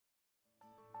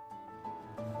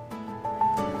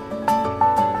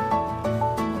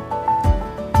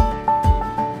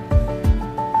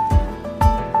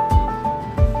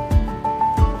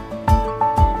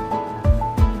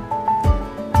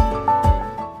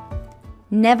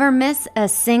Never miss a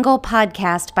single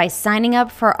podcast by signing up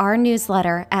for our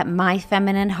newsletter at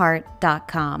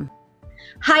myfeminineheart.com.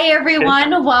 Hi,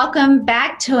 everyone. Welcome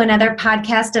back to another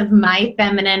podcast of My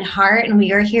Feminine Heart. And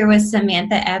we are here with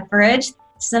Samantha Etheridge.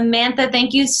 Samantha,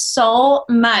 thank you so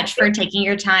much for taking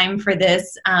your time for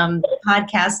this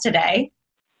podcast today.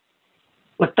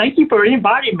 Well, thank you for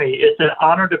inviting me. It's an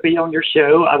honor to be on your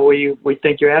show. We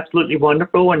think you're absolutely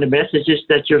wonderful, and the messages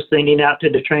that you're sending out to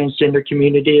the transgender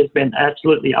community has been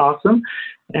absolutely awesome.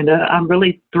 And I'm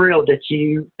really thrilled that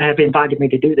you have invited me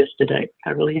to do this today.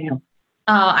 I really am.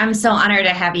 Oh, I'm so honored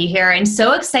to have you here and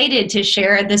so excited to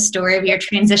share the story of your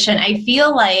transition. I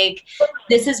feel like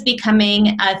this is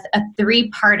becoming a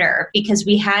three-parter because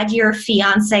we had your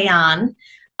fiance on,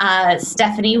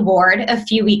 Stephanie Ward, a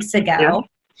few weeks ago. Yeah.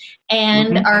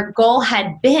 And our goal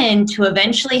had been to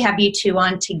eventually have you two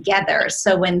on together.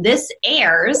 So when this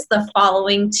airs the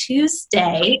following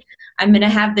Tuesday, I'm going to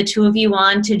have the two of you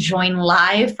on to join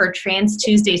live for Trans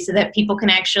Tuesday so that people can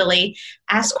actually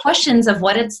ask questions of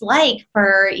what it's like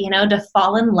for, to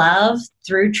fall in love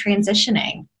through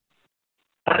transitioning.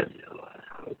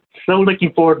 So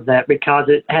looking forward to that because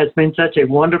it has been such a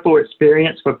wonderful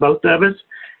experience for both of us.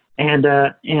 And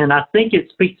I think it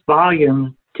speaks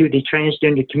volumes to the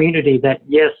transgender community that,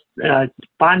 yes,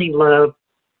 finding love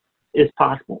is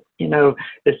possible.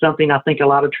 It's something I think a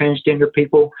lot of transgender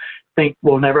people think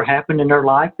will never happen in their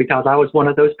life because I was one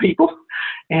of those people.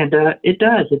 And it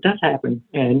does happen.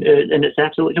 And it's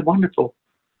absolutely wonderful.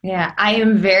 Yeah, I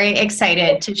am very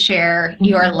excited to share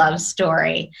your love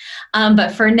story.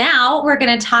 But for now, we're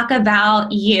going to talk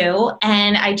about you.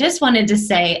 And I just wanted to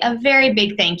say a very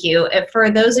big thank you.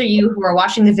 For those of you who are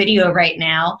watching the video right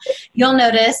now, you'll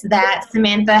notice that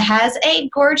Samantha has a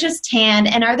gorgeous tan.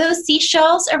 And are those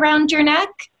seashells around your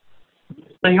neck?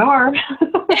 They are.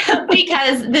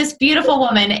 Because this beautiful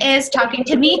woman is talking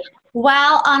to me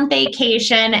while on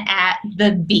vacation at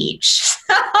the beach.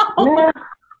 Yeah.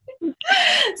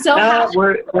 So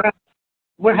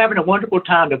we're having a wonderful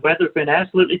time. The weather's been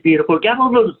absolutely beautiful. It got a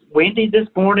little windy this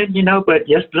morning, but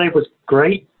yesterday was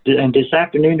great, and this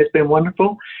afternoon has been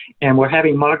wonderful. And we're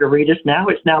having margaritas now.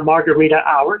 It's now margarita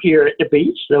hour here at the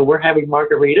beach, so we're having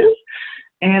margaritas,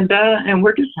 and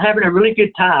we're just having a really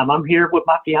good time. I'm here with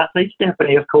my fiancée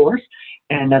Stephanie, of course,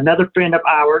 and another friend of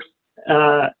ours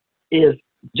is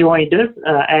joined us,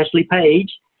 Ashley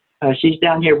Page. She's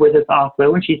down here with us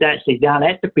also, and she's actually down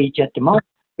at the beach at the moment.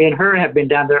 Me and her have been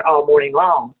down there all morning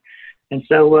long. And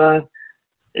so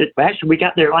actually we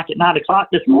got there like at 9 o'clock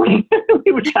this morning.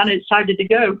 We were kind of excited to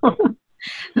go.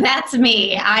 That's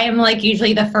me. I am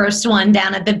usually the first one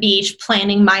down at the beach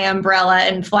planning my umbrella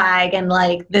and flag, and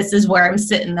this is where I'm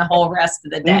sitting the whole rest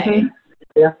of the day. Mm-hmm.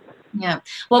 Yeah. Yeah.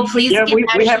 Well, please. Yeah,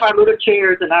 we have our little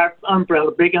chairs and our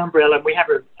umbrella, big umbrella. And we have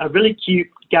a really cute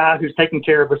guy who's taking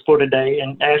care of us for today.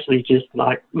 And Ashley just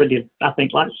really, I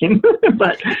think, likes him.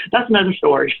 But that's another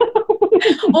story.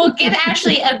 Well, give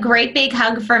Ashley a great big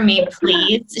hug from me,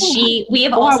 please.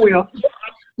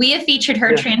 We have featured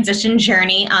her transition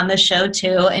journey on the show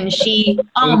too. And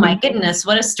my goodness,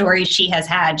 what a story she has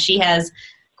had. She has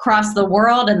crossed the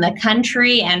world and the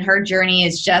country, and her journey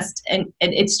is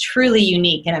it's truly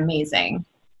unique and amazing.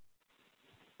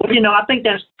 Well, I think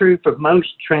that's true for most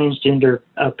transgender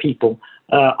people.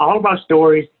 All of our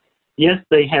stories, yes,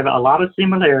 they have a lot of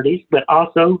similarities, but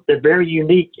also they're very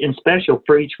unique and special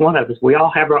for each one of us. We all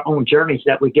have our own journeys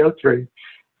that we go through,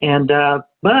 and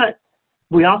but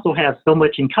we also have so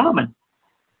much in common.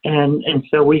 And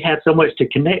so we have so much to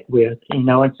connect with, and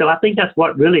so I think that's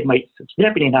what really makes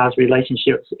Stephanie and I's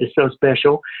relationship is so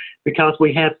special, because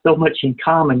we have so much in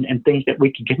common and things that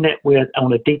we can connect with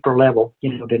on a deeper level,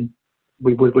 than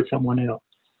we would with someone else.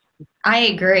 I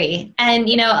agree. And,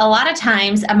 a lot of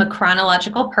times I'm a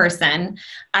chronological person.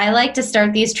 I like to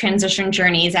start these transition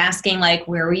journeys asking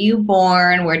where were you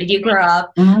born? Where did you grow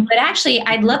up? Mm-hmm. But actually,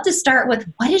 I'd love to start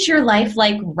with what is your life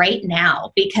like right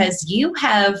now? Because you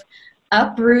have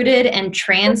uprooted and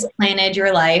transplanted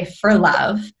your life for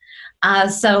love.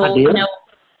 What's the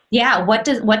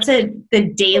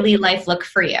daily life look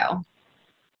for you?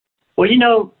 Well,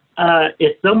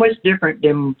 it's so much different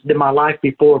than my life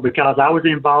before, because I was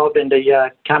involved in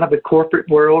the kind of a corporate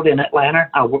world in Atlanta.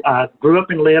 I grew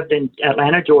up and lived in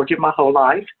Atlanta, Georgia my whole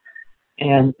life.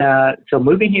 And so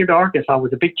moving here to Arkansas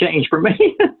was a big change for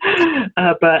me.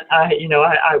 But I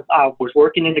was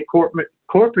working in the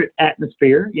corporate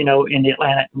atmosphere, in the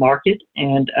Atlanta market,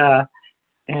 and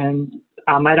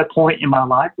I'm at a point in my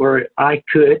life where I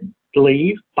could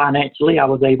leave financially. I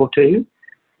was able to,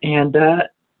 and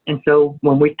so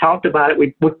when we talked about it,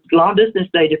 we long distance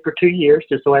dated for 2 years,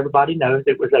 just so everybody knows.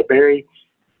 It was a very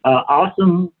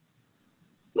awesome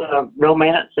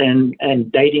romance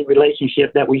and dating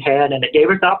relationship that we had, and it gave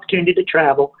us the opportunity to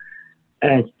travel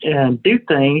and do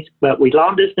things. But we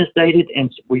long distance dated,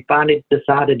 and we finally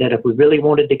decided that if we really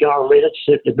wanted to go our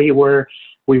relationship to be where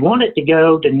we wanted to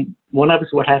go, then one of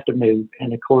us would have to move.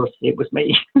 And of course, it was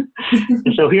me.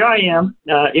 And so here I am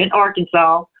in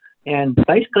Arkansas, and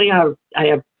basically I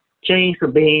have changed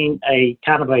from being a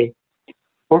kind of a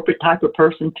corporate type of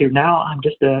person to now I'm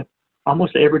just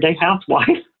almost an everyday housewife.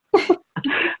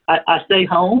 I stay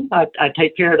home. I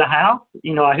take care of the house.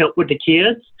 I help with the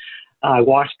kids. I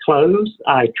wash clothes.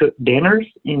 I cook dinners.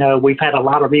 We've had a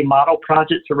lot of remodel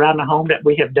projects around the home that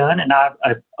we have done, and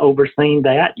I've overseen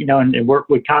that, and worked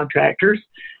with contractors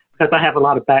because I have a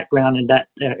lot of background in that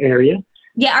area.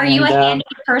 Yeah. Are you a handy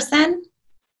person?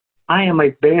 I am a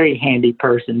very handy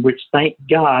person, which thank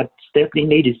God Stephanie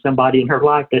needed somebody in her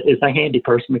life that is a handy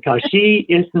person, because she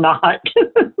is not.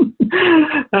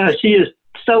 She is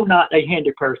so not a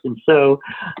handy person. So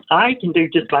I can do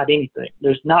just about anything.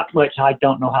 There's not much I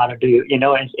don't know how to do,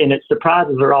 and it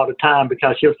surprises her all the time,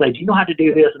 because she'll say, "Do you know how to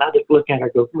do this?" And I just look at her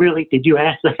and go, "Really? Did you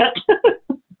ask that?"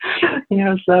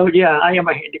 So yeah, I am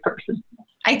a handy person.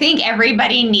 I think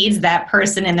everybody needs that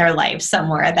person in their life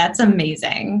somewhere. That's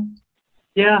amazing.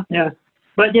 Yeah.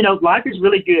 But, life is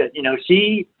really good.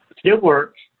 She still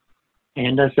works.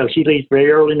 And so she leaves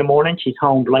very early in the morning. She's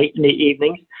home late in the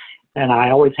evenings. And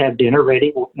I always have dinner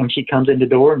ready when she comes in the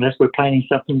door, unless we're planning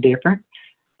something different.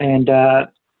 And,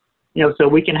 so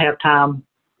we can have time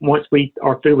once we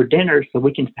are through with dinner, so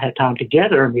we can have time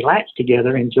together and relax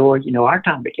together, enjoy, our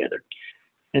time together.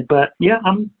 But yeah,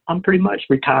 I'm pretty much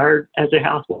retired as a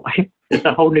housewife. It's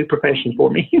a whole new profession for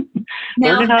me.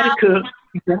 Now, learning how to cook.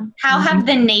 How have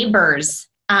the neighbors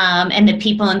and the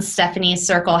people in Stephanie's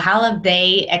circle, how have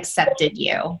they accepted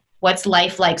you? What's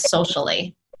life like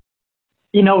socially?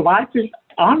 Life is,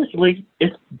 honestly,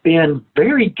 it's been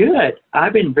very good.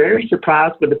 I've been very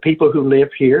surprised with the people who live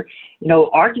here.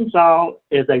 Arkansas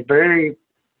is a very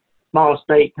small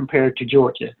state compared to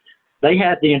Georgia.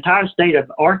 The entire state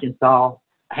of Arkansas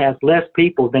has less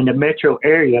people than the metro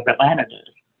area of Atlanta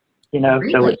does.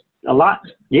 Really? So it's a lot.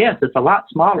 Yes, it's a lot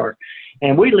smaller.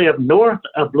 And we live north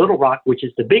of Little Rock, which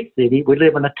is the big city. We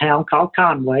live in a town called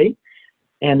Conway,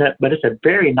 but it's a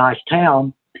very nice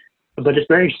town, but it's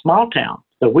a very small town.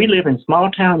 So we live in small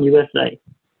town USA,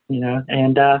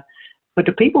 but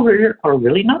the people here are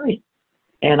really nice.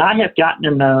 And I have gotten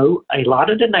to know a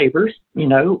lot of the neighbors,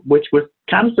 which was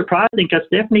kind of surprising, because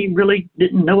Stephanie really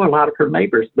didn't know a lot of her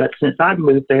neighbors. But since I've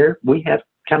moved there, we have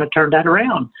kind of turned that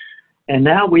around. And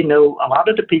now we know a lot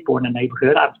of the people in the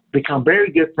neighborhood. I've become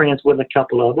very good friends with a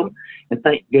couple of them. And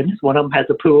thank goodness one of them has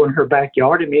a pool in her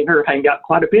backyard, and me and her hang out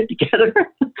quite a bit together.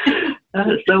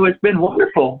 So it's been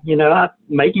wonderful.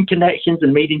 Making connections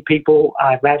and meeting people.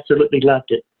 I've absolutely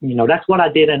loved it. That's what I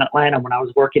did in Atlanta when I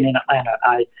was working in Atlanta.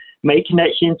 I made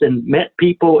connections and met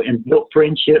people and built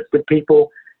friendships with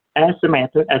people as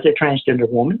Samantha, as a transgender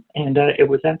woman. And it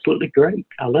was absolutely great.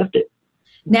 I loved it.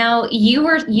 Now, you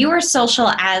were social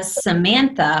as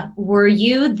Samantha. Were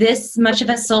you this much of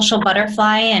a social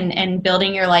butterfly and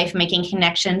building your life, making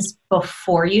connections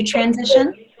before you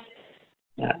transitioned?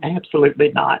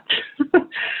 Absolutely not.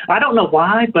 I don't know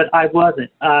why, but I wasn't.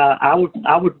 I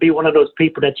would be one of those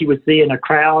people that you would see in a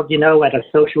crowd, at a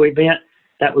social event.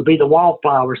 That would be the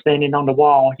wallflower standing on the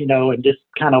wall, and just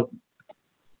kind of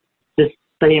just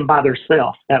staying by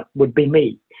themselves. That would be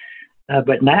me.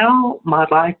 But now my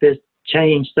life has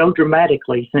changed so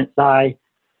dramatically since I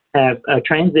have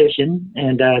transitioned,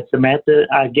 and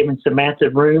I've given Samantha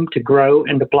room to grow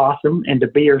and to blossom and to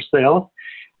be herself,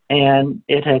 and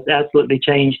it has absolutely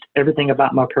changed everything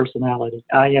about my personality.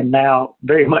 I am now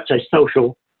very much a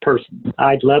social person.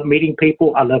 I love meeting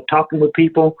people. I love talking with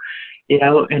people,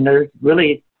 and there's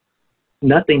really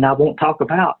nothing I won't talk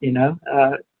about,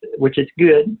 which is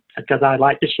good, because I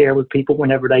like to share with people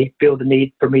whenever they feel the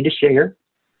need for me to share.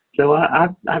 So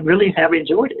I really have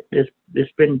enjoyed it.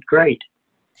 It's been great.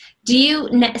 Do you,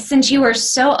 since you are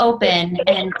so open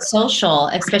and social,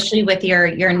 especially with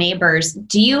your neighbors,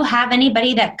 do you have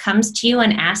anybody that comes to you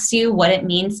and asks you what it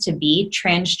means to be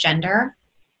transgender?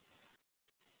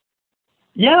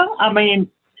 Yeah, I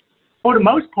mean, for the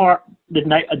most part,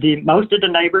 most of the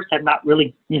neighbors have not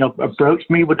really, approached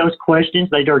me with those questions.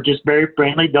 They are just very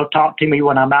friendly. They'll talk to me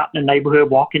when I'm out in the neighborhood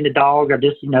walking the dog, or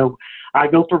just, I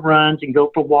go for runs and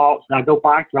go for walks, and I go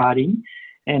bike riding.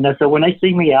 And so when they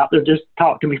see me out, they'll just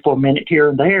talk to me for a minute here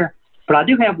and there. But I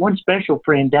do have one special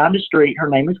friend down the street. Her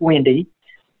name is Wendy,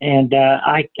 and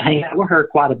I hang out with her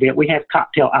quite a bit. We have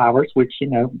cocktail hours, which,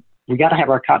 we got to have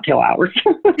our cocktail hours.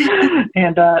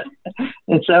 and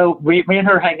so me and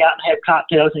her hang out and have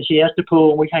cocktails, and she has the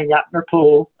pool, and we hang out in her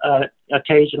pool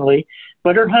occasionally.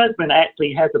 But her husband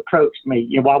actually has approached me,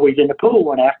 while we was in the pool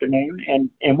one afternoon,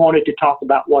 and wanted to talk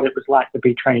about what it was like to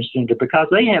be transgender, because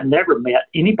they have never met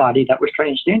anybody that was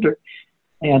transgender.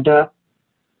 And,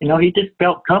 he just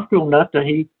felt comfortable enough that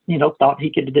he, thought he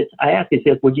could just ask. He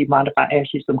said, would you mind if I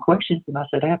ask you some questions? And I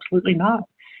said, absolutely not.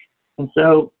 And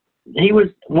so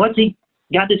once he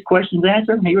got his questions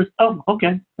answered, he was, oh,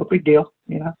 okay, no big deal.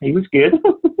 He was good.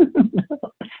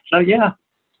 So, yeah,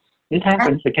 it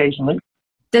happens occasionally.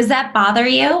 Does that bother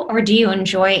you, or do you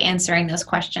enjoy answering those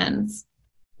questions?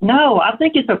 No, I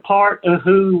think it's a part of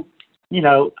who,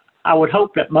 I would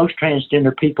hope that most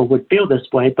transgender people would feel this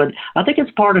way, but I think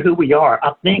it's part of who we are.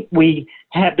 I think we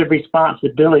have the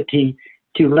responsibility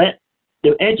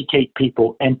to educate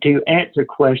people and to answer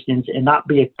questions and not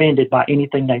be offended by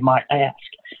anything they might ask.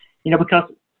 Because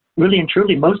really and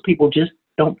truly, most people just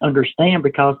don't understand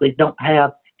because they don't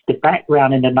have the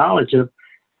background and the knowledge of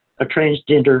a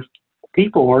transgender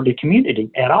people or the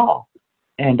community at all.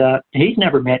 And he's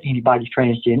never met anybody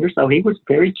transgender, so he was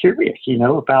very curious,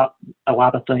 about a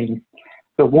lot of things.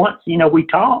 But once, we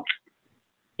talked,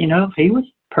 he was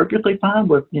perfectly fine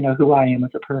with, who I am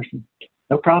as a person.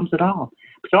 No problems at all.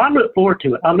 So I look forward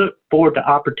to it. I look forward to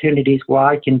opportunities where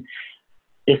I can,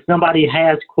 if somebody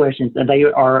has questions and they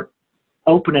are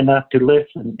open enough to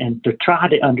listen and to try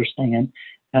to understand,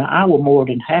 I will more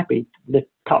than happy to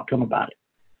talk to them about it.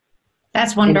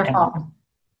 That's wonderful.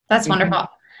 That's wonderful.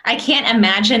 I can't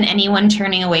imagine anyone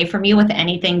turning away from you with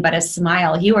anything but a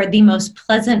smile. You are the most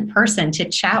pleasant person to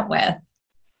chat with.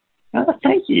 Oh,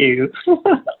 thank you.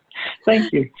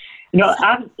 Thank you.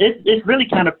 It's really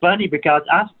kind of funny because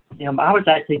I was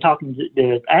actually talking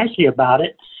to Ashley about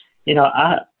it.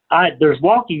 There's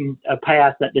walking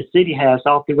paths that the city has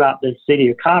all throughout the city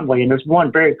of Conway, and there's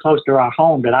one very close to our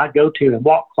home that I go to and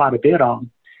walk quite a bit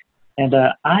on. And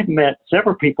I've met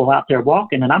several people out there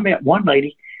walking, and I met one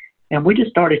lady, and we just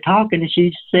started talking, and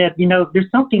she said,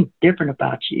 there's something different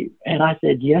about you. And I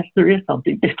said, yes, there is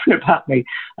something different about me.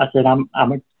 I said, I'm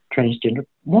a transgender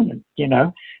woman, She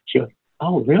goes,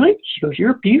 oh, really? She goes,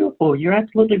 you're beautiful. You're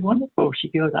absolutely wonderful. She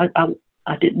goes,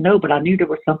 I didn't know, but I knew there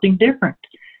was something different.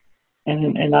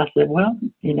 And I said, well,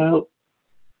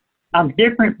 I'm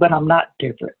different, but I'm not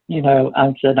different.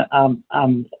 I said,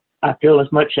 I feel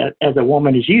as much as a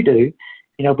woman as you do,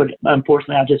 but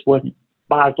unfortunately I just wasn't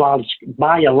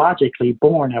biologically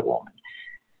born a woman.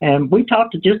 And we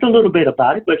talked just a little bit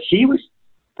about it, but she was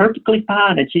perfectly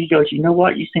fine. And she goes, you know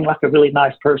what? You seem like a really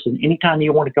nice person. Anytime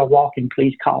you want to go walking,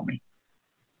 please call me.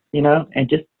 And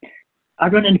just, I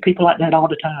run into people like that all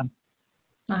the time.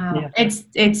 Wow. Yeah.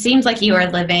 It seems like you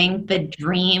are living the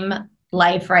dream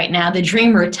life right now, the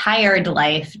dream retired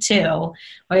life too,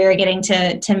 where you're getting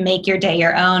to make your day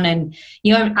your own. And,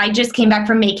 I just came back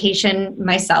from vacation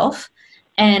myself.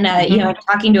 And,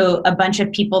 talking to a bunch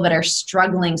of people that are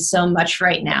struggling so much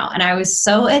right now. And I was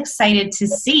so excited to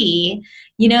see,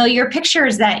 your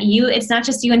pictures that it's not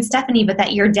just you and Stephanie, but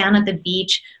that you're down at the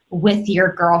beach with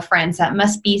your girlfriends. That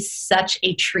must be such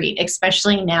a treat,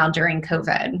 especially now during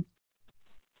COVID.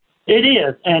 It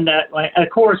is. And, of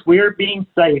course, we're being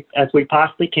safe as we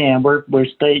possibly can. We're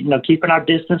staying, keeping our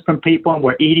distance from people, and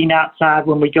we're eating outside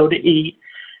when we go to eat.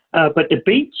 But the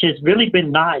beach has really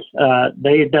been nice.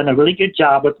 They have done a really good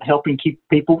job of helping keep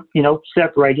people,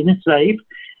 separated and safe.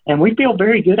 And we feel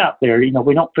very good out there.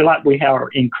 We don't feel like we are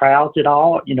in crowds at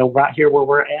all. Right here where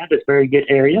we're at, it's a very good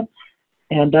area.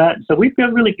 And so we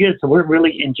feel really good. So we're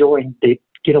really enjoying the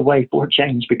getaway for a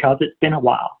change because it's been a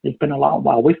while. It's been a long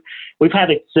while. We've had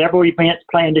several events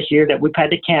planned this year that we've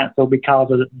had to cancel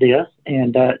because of this.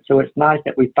 And so it's nice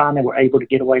that we finally were able to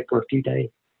get away for a few days.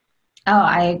 Oh,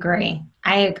 I agree.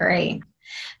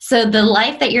 So the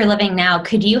life that you're living now,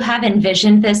 could you have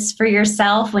envisioned this for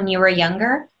yourself when you were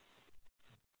younger?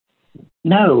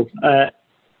 No.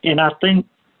 And I think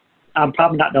I'm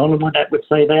probably not the only one that would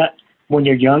say that when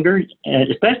you're younger,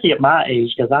 and especially at my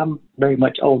age, because I'm very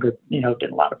much older, than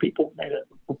a lot of people,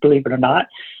 believe it or not.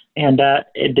 And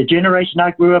the generation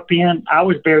I grew up in, I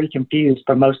was very confused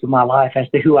for most of my life as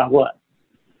to who I was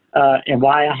and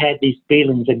why I had these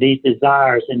feelings and these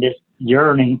desires and this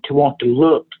yearning to want to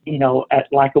look,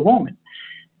 like a woman.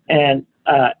 And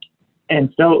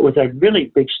so it was a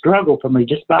really big struggle for me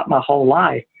just about my whole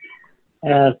life.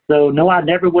 So no, I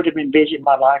never would have envisioned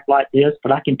my life like this,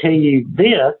 but I can tell you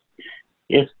this,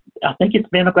 I think it's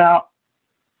been about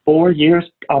 4 years,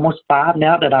 almost 5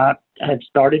 now that I have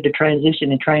started to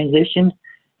transition,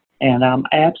 and I'm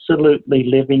absolutely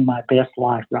living my best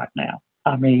life right now.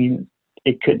 I mean,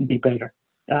 it couldn't be better.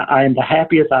 I am the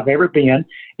happiest I've ever been.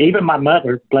 Even my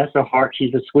mother, bless her heart,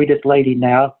 she's the sweetest lady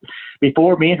now.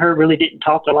 Before, me and her really didn't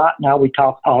talk a lot. Now we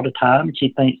talk all the time, and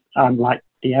she thinks I'm like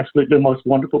the absolutely most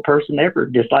wonderful person ever,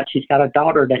 just like she's got a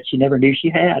daughter that she never knew she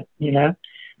had, you know.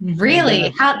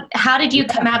 Really? How did you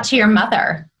come out to your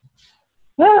mother?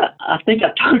 Well, I think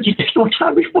I told you this one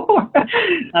time before.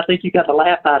 I think you got a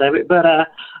laugh out of it. But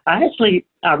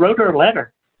I wrote her a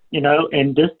letter, you know,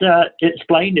 and just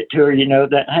explained it to her, you know,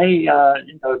 that, hey,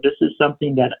 you know, this is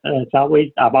something that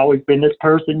I've always been this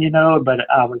person, you know, but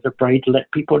I was afraid to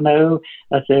let people know.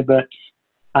 I said, but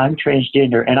I'm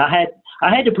transgender. And I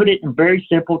had to put it in very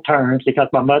simple terms because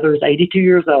my mother is 82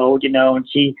 years old, you know, and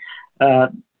she,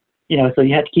 you know, so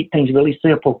you had to keep things really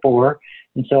simple for her.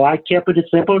 And so I kept it as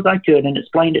simple as I could and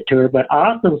explained it to her. But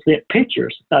I also sent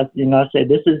pictures. You know, I said,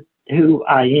 this is who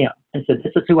I am. I said,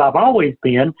 this is who I've always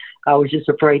been. I was just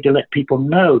afraid to let people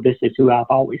know this is who I've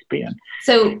always been.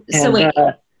 So wait,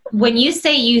 when you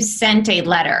say you sent a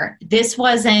letter, this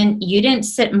wasn't, you didn't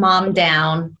sit mom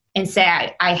down and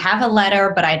say, I have a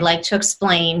letter, but I'd like to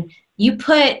explain. You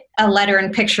put a letter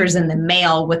and pictures in the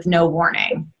mail with no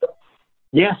warning.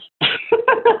 Yes.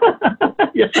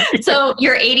 Yes. So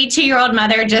your 82-year-old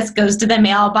mother just goes to the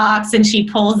mailbox and she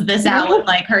pulls this out with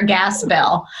like her gas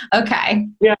bill. Okay.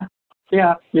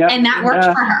 Yeah. And that worked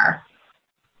for her.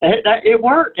 It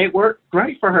worked. It worked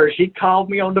great for her. She called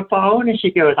me on the phone and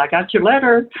she goes, I got your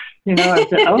letter. You know, I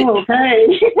said, oh, okay.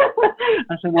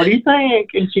 I said, what do you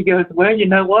think? And she goes, well, you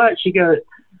know what? She goes,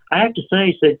 I have to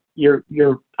say, said,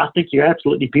 I think you're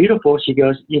absolutely beautiful. She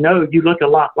goes, you know, you look a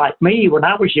lot like me when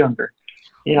I was younger.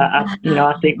 Yeah,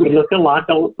 I think we look a lot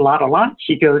alike.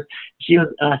 She goes,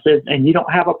 I said, and you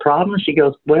don't have a problem? She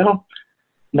goes, well,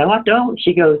 no, I don't.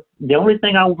 She goes, the only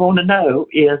thing I want to know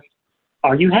is,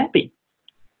 are you happy?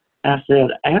 I said,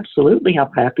 absolutely,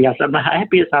 I'm happy. I said, I'm the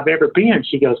happiest I've ever been.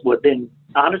 She goes, well, then,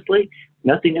 honestly,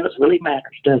 nothing else really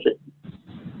matters, does it?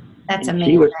 That's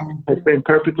amazing. Has been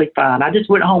perfectly fine. I just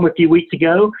went home a few weeks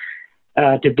ago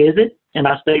to visit, and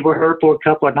I stayed with her for a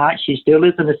couple of nights. She still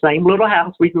lives in the same little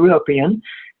house we grew up in,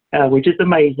 which is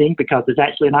amazing because it's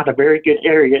actually not a very good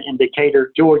area in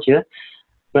Decatur, Georgia,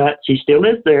 but she still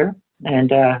lives there.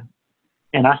 And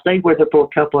I stayed with her for a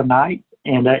couple of nights,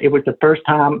 and it was the first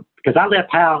time, because I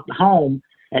left home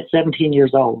at 17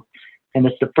 years old, and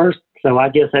it's the first, so I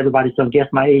guess everybody's going to guess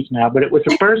my age now, but it was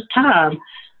the first time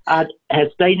I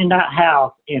had stayed in that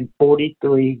house in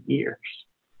 43 years.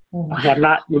 Wow. I have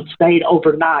not stayed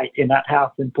overnight in that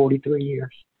house in 43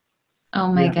 years. Oh,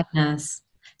 my goodness.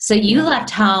 So you left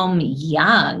home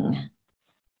young.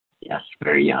 Yes,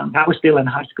 very young. I was still in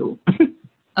high school.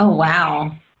 Oh,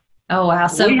 wow.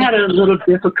 So we had a little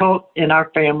difficulty in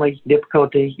our family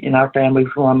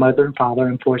for my mother and father,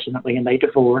 unfortunately, and they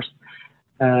divorced.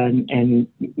 And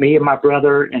me and my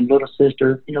brother and little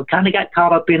sister, you know, kind of got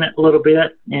caught up in it a little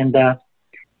bit. And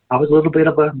I was a little bit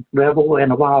of a rebel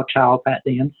and a wild child back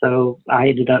then. So I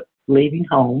ended up leaving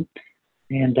home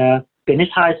and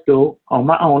finished high school on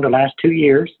my own the last 2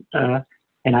 years.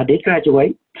 And I did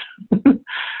graduate.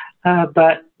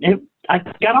 But I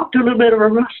got off to a little bit of a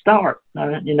rough start,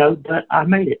 you know, but I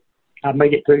made it. I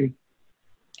made it through.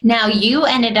 Now, you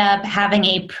ended up having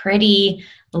a pretty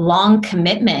long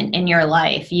commitment in your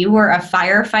life. You were a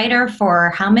firefighter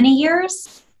for how many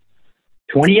years?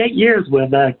 28 years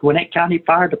with Gwinnett County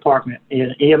Fire Department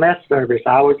in EMS service.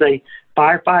 I was a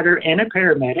firefighter and a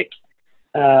paramedic.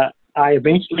 I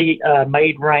eventually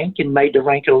made the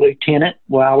rank of lieutenant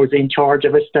while I was in charge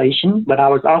of a station, but I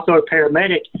was also a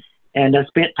paramedic and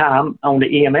spent time on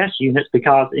the EMS units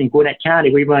because in Gwinnett County,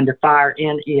 we run the fire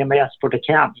and EMS for the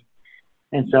county.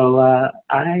 And so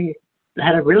I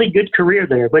had a really good career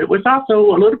there, but it was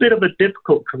also a little bit of a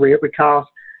difficult career because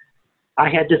I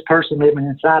had this person living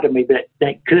inside of me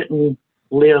that couldn't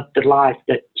live the life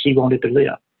that she wanted to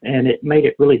live. And it made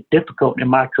it really difficult in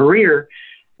my career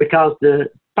because the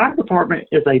fire department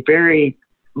is a very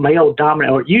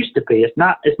male-dominated, or it used to be. It's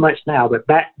not as much now, but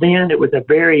back then it was a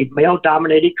very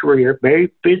male-dominated career,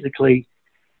 very physically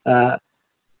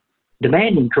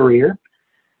demanding career.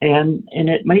 And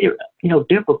it made it, you know,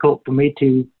 difficult for me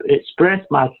to express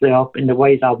myself in the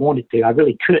ways I wanted to. I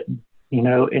really couldn't, you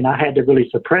know, and I had to really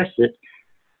suppress it.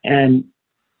 And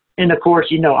of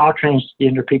course, you know, all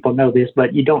transgender people know this,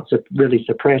 but you don't really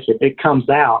suppress it. It comes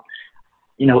out,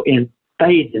 you know, in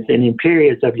phases and in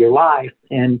periods of your life,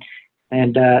 and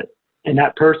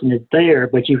that person is there,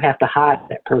 but you have to hide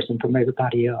that person from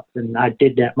everybody else. And I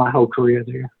did that my whole career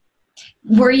there.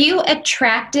 Were you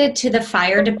attracted to the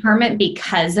fire department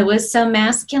because it was so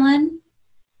masculine?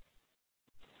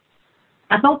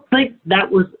 I don't think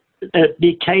that was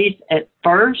the case at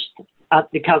first.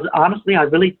 because honestly,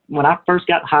 when I first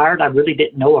got hired, I really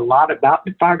didn't know a lot about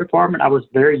the fire department. I was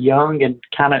very young and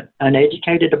kind of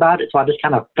uneducated about it, so I just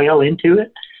kind of fell into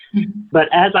it. Mm-hmm. But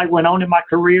as I went on in my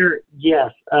career,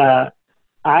 yes,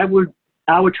 I would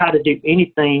try to do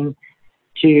anything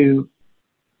to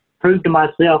prove to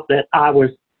myself that I was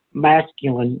a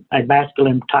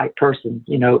masculine type person.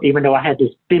 You know, even though I had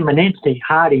this femininity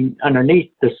hiding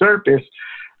underneath the surface,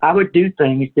 I would do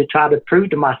things to try to prove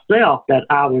to myself that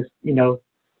I was, you know,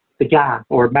 the guy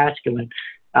or masculine.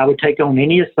 I would take on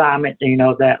any assignment, you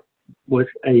know, that was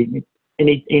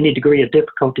any degree of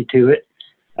difficulty to it.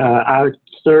 I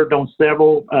served on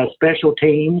several special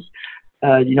teams,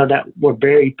 you know, that were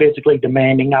very physically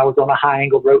demanding. I was on a high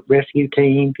angle rope rescue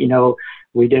team. You know,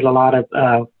 we did a lot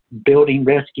of building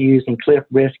rescues and cliff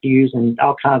rescues and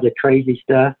all kinds of crazy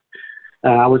stuff.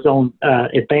 I was on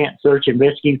advanced search and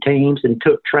rescue teams and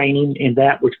took training in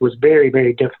that, which was very,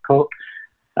 very difficult.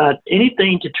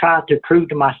 Anything to try to prove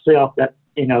to myself that,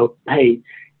 you know, hey,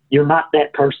 you're not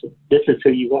that person. This is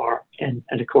who you are. And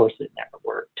of course, it never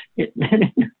worked.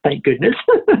 Thank goodness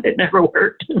it never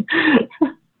worked.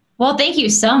 Well, thank you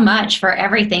so much for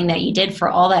everything that you did for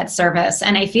all that service.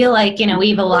 And I feel like, you know, we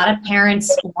have a lot of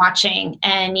parents watching,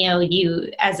 and, you know,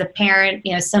 you as a parent,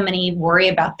 you know, so many worry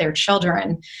about their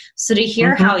children. So to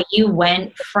hear mm-hmm. how you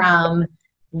went from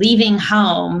leaving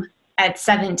home at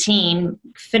 17,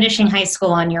 finishing high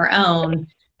school on your own,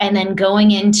 and then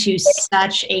going into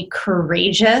such a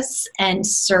courageous and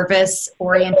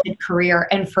service-oriented career,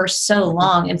 and for so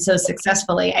long and so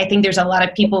successfully. I think there's a lot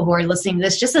of people who are listening to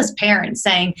this just as parents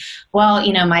saying, well,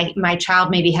 you know, my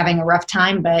child may be having a rough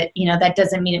time, but, you know, that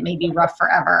doesn't mean it may be rough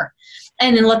forever.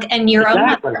 And then look, and your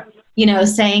exactly. own mother, you know,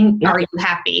 saying, yeah. Are you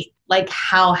happy? Like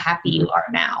how happy you are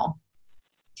now.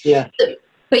 Yeah.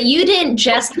 But you didn't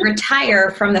just retire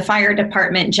from the fire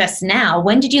department just now.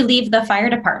 When did you leave the fire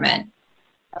department?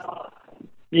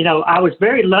 You know, I was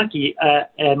very lucky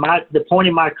at the point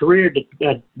in my career,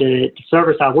 the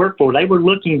service I worked for, they were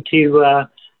looking to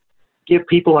give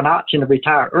people an option to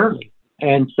retire early.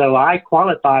 And so I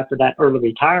qualified for that early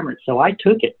retirement. So I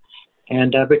took it.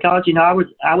 And because, you know, I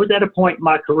was at a point in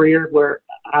my career where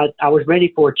I was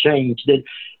ready for a change.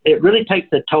 It really takes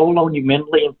a toll on you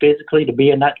mentally and physically to be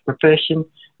in that profession.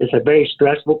 It's a very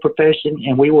stressful profession.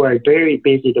 And we were a very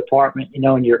busy department, you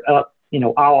know, and you're up, you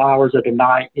know, all hours of the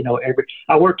night, you know,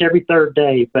 I worked every third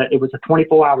day, but it was a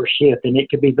 24-hour shift and it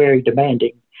could be very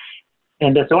demanding.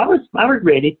 And so I was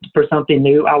ready for something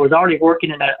new. I was already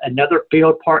working in another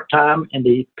field part-time in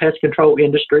the pest control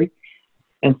industry.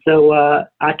 And so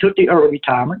I took the early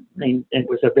retirement, and it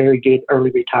was a very good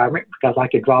early retirement because I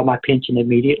could draw my pension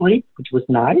immediately, which was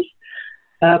nice.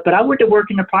 But I went to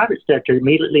work in the private sector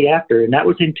immediately after, and that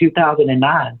was in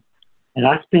 2009. And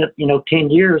I spent, you know, 10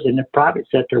 years in the private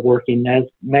sector working as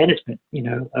management, you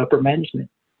know, upper management.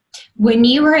 When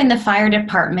you were in the fire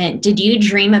department, did you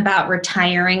dream about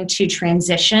retiring to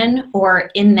transition,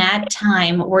 or in that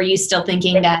time, were you still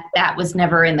thinking that that was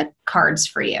never in the cards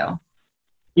for you?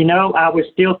 You know, I was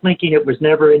still thinking it was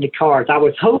never in the cards. I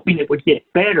was hoping it would get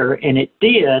better, and it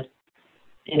did,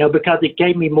 you know, because it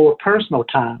gave me more personal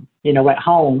time, you know, at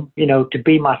home, you know, to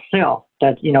be myself.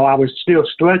 That, you know, I was still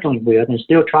struggling with and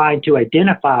still trying to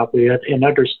identify with and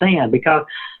understand, because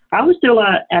I was still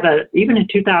even in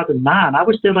 2009, I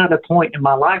was still at a point in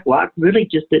my life where I really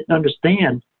just didn't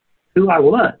understand who I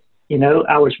was. You know,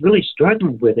 I was really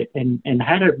struggling with it and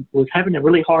was having a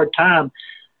really hard time,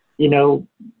 you know,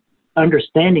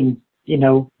 understanding, you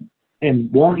know,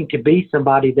 and wanting to be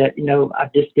somebody that, you know,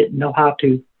 I just didn't know how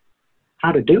to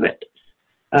do it.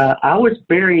 I was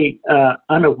very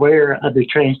unaware of the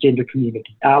transgender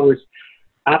community.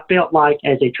 I felt like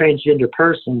as a transgender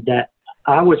person that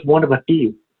I was one of a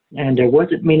few, and there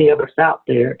wasn't many of us out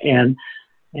there. And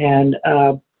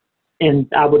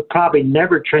I would probably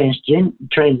never transition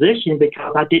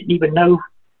because I didn't even know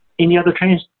any other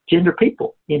transgender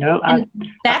people. You know, I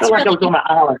felt like I was on an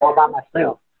island all by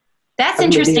myself. That's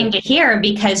interesting to hear,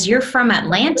 because you're from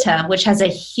Atlanta, which has a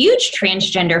huge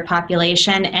transgender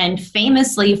population, and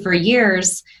famously for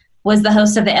years was the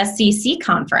host of the SCC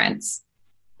conference.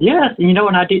 Yes, you know,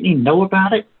 and I didn't even know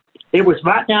about it. It was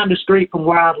right down the street from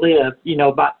where I live, you know,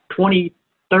 about 20,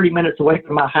 30 minutes away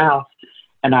from my house,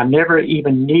 and I never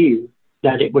even knew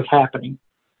that it was happening.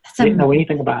 I didn't know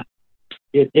anything about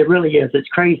it. It really is. It's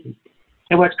crazy.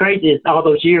 And what's crazy is all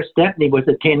those years Stephanie was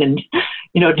attending,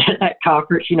 you know, that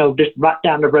conference, you know, just right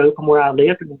down the road from where I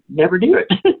lived, and never knew it.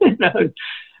 You know?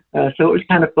 So it was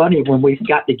kind of funny when we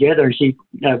got together and she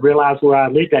realized where I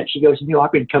lived at. She goes, you know,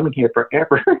 I've been coming here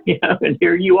forever, you know, and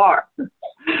here you are.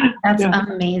 That's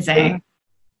amazing.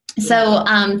 So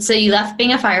you left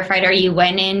being a firefighter, you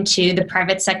went into the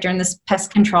private sector in this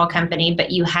pest control company,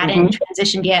 but you hadn't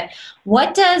transitioned yet.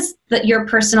 What does your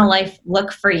personal life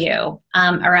look for you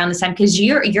around this time? Because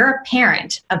you're a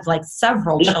parent of like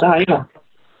several children. I am.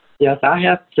 Yes, I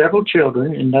have several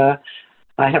children, and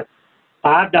I have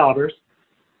 5 daughters.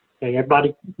 Okay,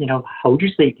 everybody, hold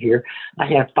your seat here. I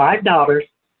have 5 daughters,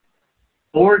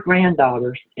 4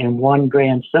 granddaughters, and 1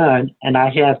 grandson, and I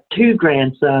have 2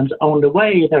 grandsons on the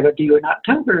way that are due in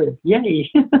October. Yay!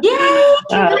 Yay!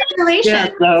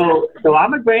 Congratulations! Yeah, so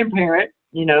I'm a grandparent.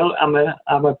 I'm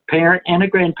a parent and a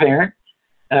grandparent.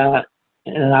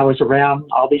 And I was around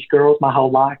all these girls my whole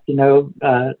life. Didn't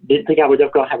think I was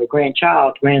ever going to have a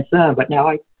grandson, but now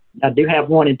I do have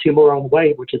 1 and 2 more on the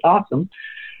way, which is awesome.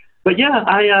 But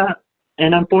yeah,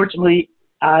 and unfortunately,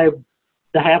 to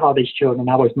have all these children,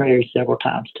 I was married several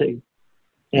times too.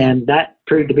 And that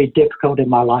proved to be difficult in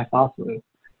my life also.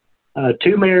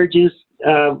 2 marriages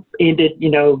ended,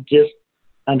 just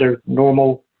under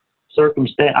normal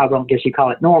circumstance. I don't guess you call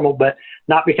it normal, but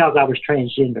not because I was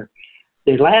transgender.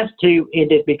 The last 2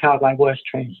 ended because I was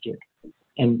transgender.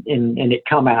 And it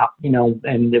come out,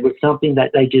 and it was something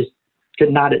that they just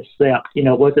could not accept.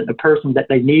 It wasn't the person that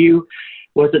they knew,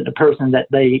 wasn't the person that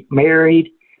they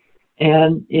married.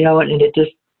 And, and it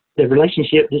just, the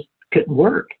relationship just couldn't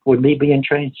work with me being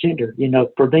transgender,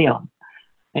 for them.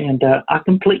 And I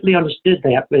completely understood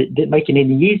that, but it didn't make it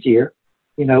any easier.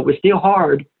 It was still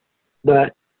hard,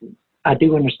 but I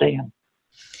do understand.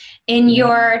 In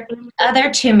your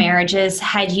other 2 marriages,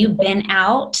 had you been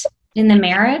out in the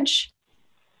marriage?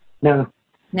 No.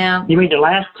 No. You mean the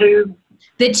last 2?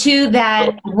 The 2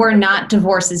 that were not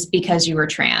divorces because you were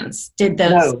trans. Did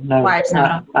those wives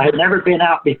not? I had never been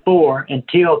out before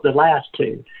until the last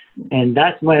 2. And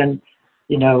that's when,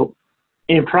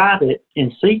 in private,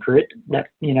 in secret, that,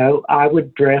 I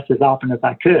would dress as often as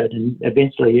I could. And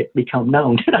eventually it became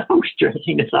known that I was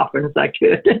dressing as often as I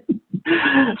could.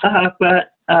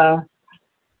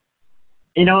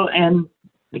 And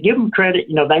to give them credit,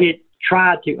 they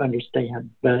tried to understand,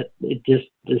 but it just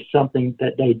is something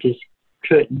that they just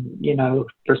couldn't,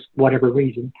 for whatever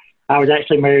reason. I was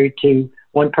actually married to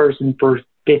one person for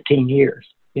 15 years,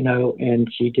 and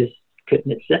she just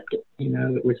couldn't accept it.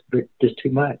 It was just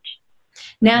too much.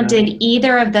 Now, did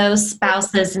either of those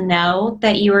spouses know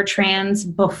that you were trans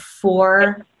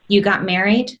before you got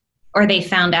married, or they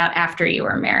found out after you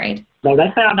were married? No,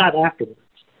 they found out afterwards.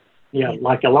 Yeah,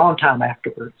 like a long time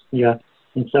afterwards. Yeah.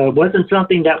 And so it wasn't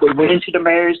something that we went into the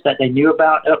marriage that they knew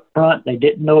about up front. They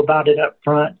didn't know about it up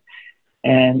front.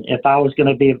 And if I was going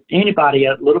to give anybody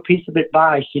a little piece of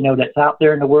advice, that's out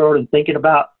there in the world and thinking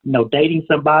about, dating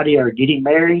somebody or getting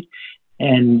married,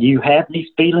 and you have these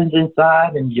feelings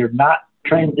inside and you're not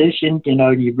transitioned,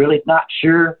 you're really not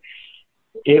sure,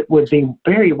 it would be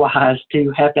very wise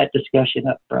to have that discussion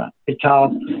up front.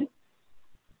 Because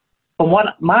from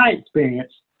what my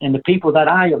experience and the people that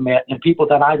I have met and people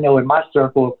that I know in my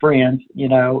circle of friends,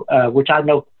 which I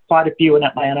know quite a few in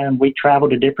Atlanta, and we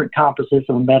traveled to different conferences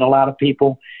and we met a lot of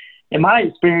people. In my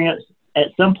experience, at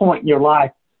some point in your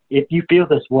life, if you feel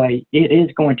this way, it is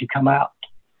going to come out,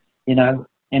 and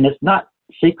it's not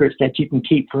secrets that you can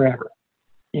keep forever.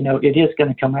 It is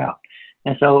going to come out.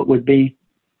 And so it would be,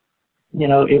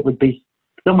 it would be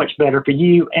so much better for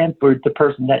you and for the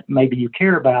person that maybe you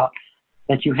care about,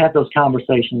 that you have those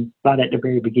conversations right at the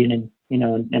very beginning,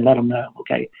 and let them know,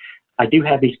 okay, I do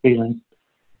have these feelings.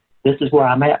 This is where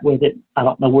I'm at with it. I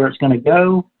don't know where it's going to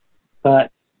go,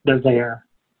 but they're there,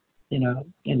 and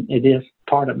it is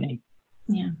part of me.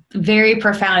 Yeah. Very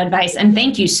profound advice. And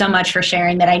thank you so much for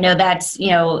sharing that. I know that's,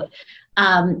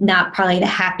 not probably the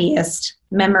happiest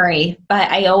memory,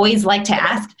 but I always like to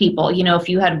ask people, if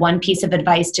you had one piece of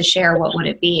advice to share, what would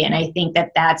it be? And I think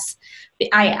that's,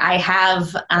 I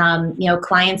have,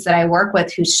 clients that I work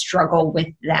with who struggle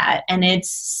with that. And it's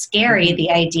scary,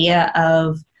 the idea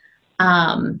of,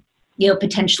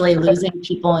 potentially losing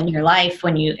people in your life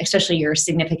when you, especially your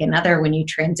significant other, when you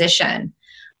transition.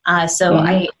 So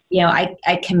I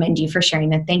commend you for sharing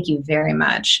that. Thank you very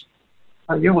much.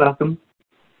 Oh, you're welcome.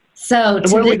 So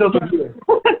where do we go from here?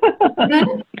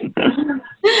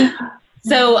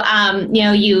 So,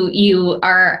 you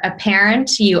are a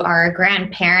parent, you are a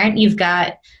grandparent, you've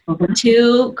got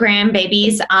 2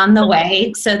 grandbabies on the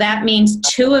way. So that means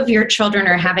 2 of your children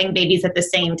are having babies at the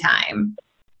same time.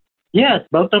 Yes,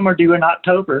 both of them are due in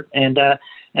October, and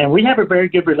we have a very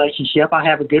good relationship. I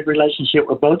have a good relationship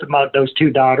with both of those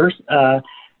 2 daughters. And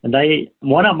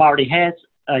one of them already has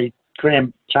a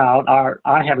grandchild.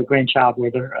 I have a grandchild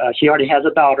with her. She already has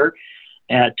a daughter,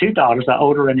 2 daughters, an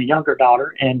older and a younger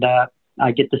daughter, and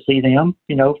I get to see them,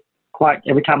 quite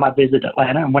every time I visit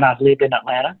Atlanta and when I lived in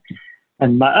Atlanta.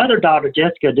 And my other daughter,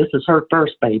 Jessica, this is her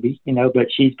first baby, but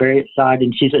she's very excited.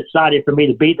 And she's excited for me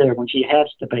to be there when she has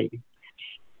the baby,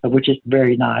 which is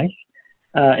very nice.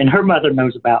 And her mother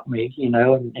knows about me,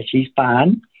 and she's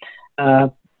fine.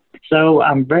 So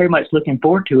I'm very much looking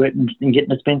forward to it and getting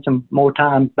to spend some more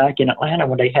time back in Atlanta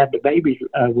when they have the babies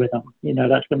with them.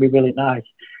 That's going to be really nice.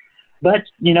 But,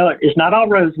 it's not all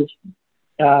roses.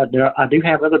 I do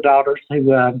have other daughters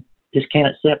who just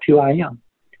can't accept who I am.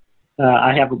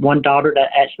 I have one daughter that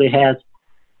actually has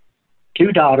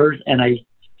two daughters and a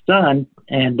son,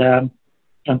 and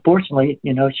unfortunately,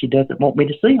 she doesn't want me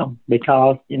to see them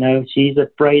because, she's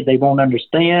afraid they won't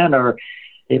understand or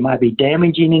it might be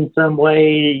damaging in some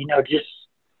way. Just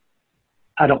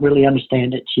I don't really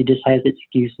understand it. She just has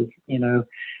excuses.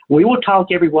 We will talk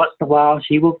every once in a while.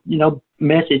 She will,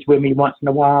 message with me once in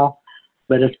a while,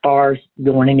 but as far as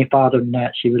going any farther than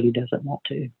that, she really doesn't want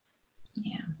to.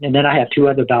 Yeah. And then I have two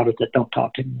other daughters that don't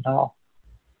talk to me at all.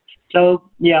 So,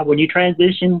 yeah, when you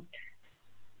transition,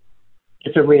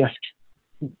 it's a risk,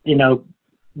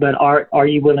 but are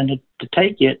you willing to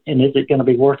take it, and is it going to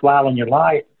be worthwhile in your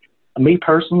life? Me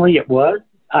personally, it was.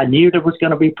 I knew there was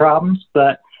going to be problems,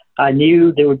 but I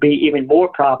knew there would be even more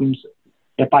problems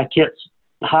if I kept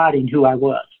hiding who I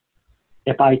was.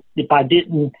 If I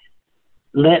didn't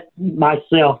let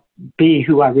myself be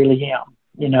who I really am,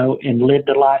 and live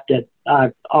the life that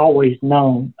I've always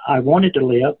known I wanted to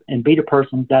live and be the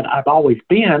person that I've always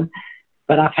been,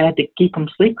 but I've had to keep them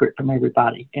secret from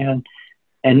everybody. And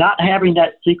not having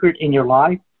that secret in your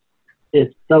life is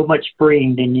so much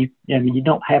freeing than you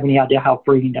don't have any idea how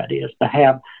freeing that is, to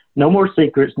have no more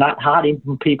secrets, not hiding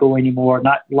from people anymore,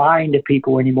 not lying to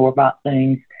people anymore about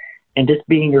things, and just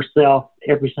being yourself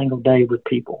every single day with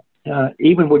people,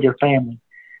 even with your family.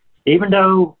 Even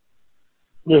though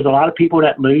there's a lot of people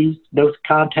that lose those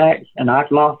contacts, and I've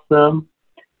lost some,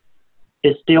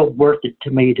 it's still worth it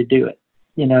to me to do it.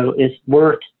 It's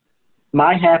worth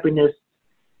my happiness.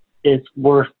 It's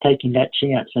worth taking that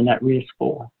chance and that risk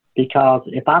for, because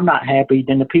if I'm not happy,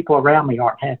 then the people around me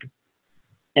aren't happy.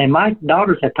 And my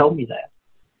daughters have told me that.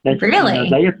 Really?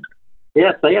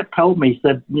 They have told me,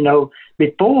 said,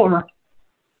 before,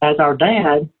 as our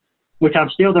dad, which I'm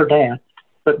still their dad,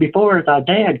 but before as our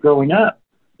dad growing up,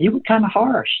 you were kind of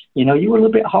harsh. You were a little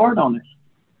bit hard on us.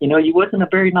 You wasn't a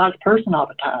very nice person all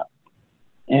the time.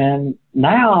 And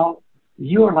now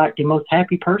you are like the most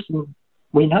happy person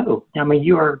we know. I mean,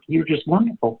 you're just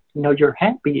wonderful. You're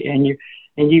happy, and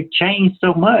you've changed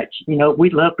so much. We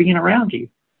love being around you.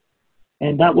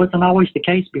 And that wasn't always the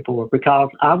case before, because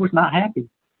I was not happy,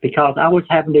 because I was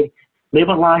having to live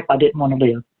a life I didn't want to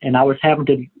live, and I was having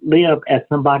to live as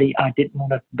somebody I didn't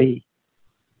want to be.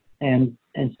 And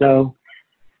so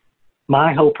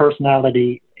my whole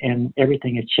personality and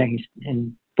everything has changed,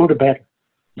 and for the better.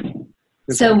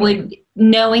 So would,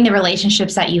 knowing the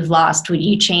relationships that you've lost, would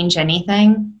you change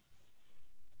anything?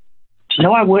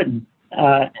 No, I wouldn't.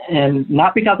 And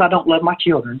not because I don't love my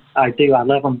children. I do. I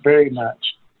love them very much.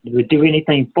 I would do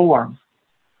anything for them.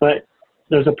 But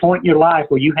there's a point in your life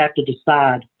where you have to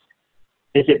decide,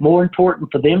 is it more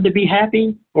important for them to be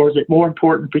happy, or is it more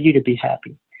important for you to be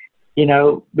happy?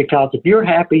 Because if you're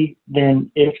happy,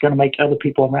 then it's going to make other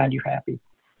people around you happy.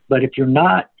 But if you're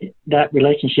not, that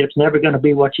relationship's never going to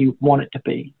be what you want it to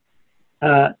be.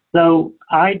 So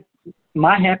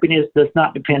my happiness does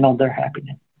not depend on their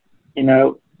happiness.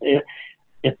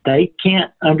 If they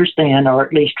can't understand, or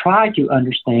at least try to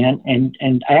understand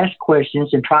and ask questions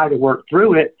and try to work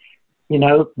through it,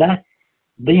 that's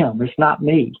them. It's not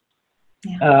me.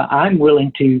 Yeah. I'm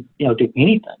willing to, do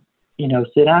anything.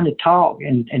 Sit down and talk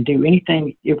and do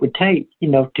anything it would take,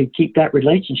 to keep that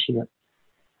relationship.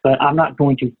 But I'm not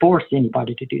going to force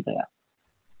anybody to do that.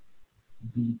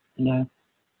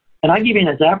 And I'll give you an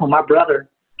example. My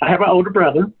brother, I have an older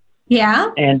brother.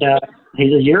 Yeah. And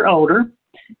he's a year older.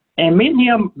 And me and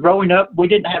him growing up, we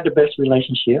didn't have the best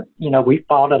relationship. We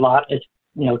fought a lot as,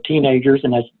 teenagers,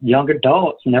 and as young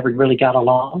adults, never really got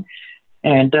along.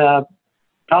 And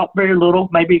talked very little,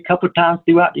 maybe a couple of times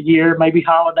throughout the year, maybe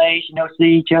holidays,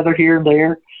 see each other here and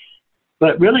there.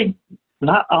 But really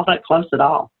not all that close at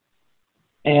all.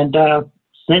 And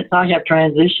since I have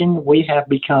transitioned, we have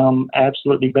become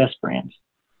absolutely best friends.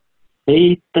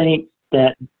 He thinks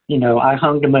that, I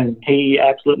hung the moon. He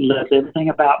absolutely loves everything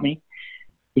about me.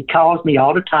 He calls me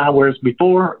all the time, whereas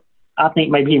before, I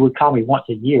think maybe he would call me once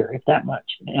a year, if that much.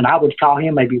 And I would call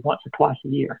him maybe once or twice a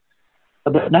year.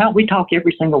 But now we talk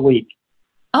every single week.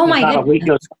 Oh, my goodness. A week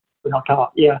goes, we don't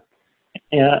talk. Yeah.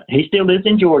 He still lives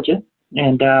in Georgia.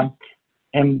 And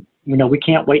we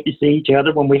can't wait to see each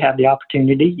other when we have the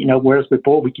opportunity, whereas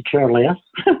before we could care less,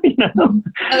 So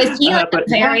is he like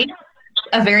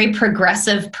a very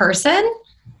progressive person?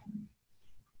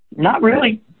 Not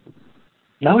really.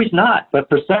 No, he's not. But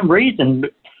for some reason,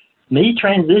 me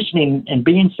transitioning and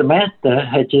being Samantha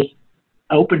had just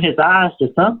opened his eyes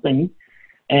to something.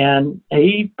 And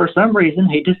for some reason,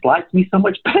 he just likes me so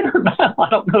much better now. I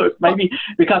don't know. It's maybe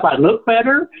because I look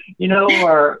better,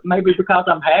 or maybe because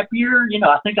I'm happier.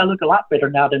 I think I look a lot better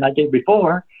now than I did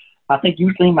before. I think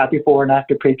you've seen my before and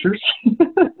after pictures.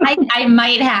 I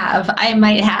might have.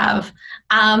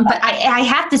 But I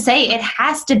have to say, it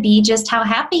has to be just how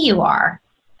happy you are.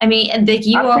 I mean,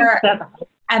 you are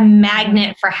a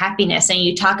magnet for happiness. And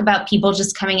you talk about people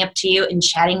just coming up to you and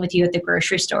chatting with you at the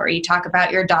grocery store. You talk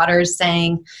about your daughters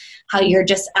saying how you're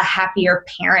just a happier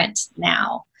parent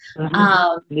now.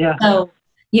 Yeah. So,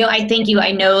 I thank you.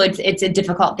 I know it's a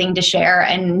difficult thing to share,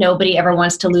 and nobody ever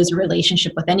wants to lose a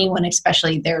relationship with anyone,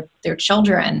 especially their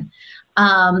children.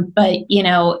 But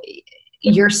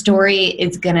your story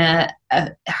is going to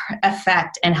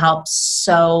affect and help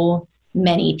so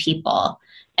many people.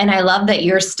 And I love that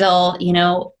you're still,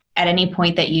 at any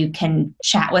point that you can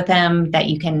chat with them, that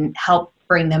you can help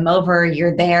bring them over,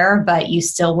 you're there, but you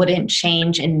still wouldn't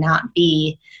change and not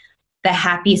be the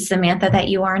happy Samantha that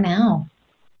you are now.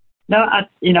 No,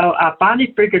 I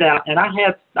finally figured out, and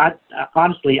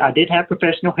honestly, I did have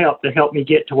professional help to help me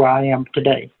get to where I am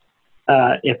today.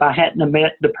 If I hadn't have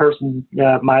met the person,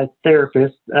 my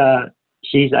therapist,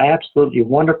 she's an absolutely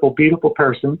wonderful, beautiful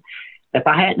person. If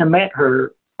I hadn't have met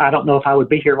her, I don't know if I would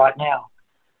be here right now.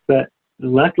 But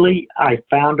luckily, I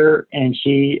found her, and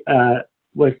she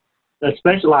was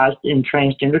specialized in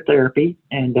transgender therapy,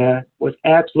 and was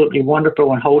absolutely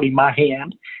wonderful in holding my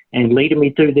hand and leading me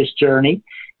through this journey,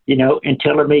 and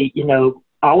telling me,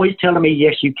 always telling me,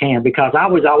 yes, you can, because I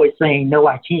was always saying, no,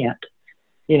 I can't.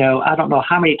 I don't know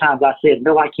how many times I said,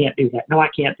 no, I can't do that. No, I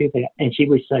can't do that. And she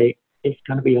would say, it's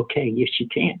going to be okay. Yes, you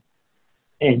can.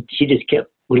 And she just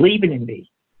kept believing in me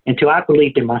until I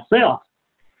believed in myself.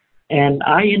 And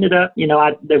I ended up,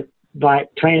 by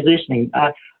transitioning.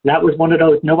 That was one of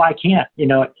those, no, I can't,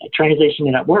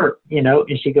 transitioning at work, and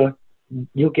she goes,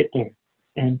 you'll get there.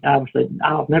 And I was like,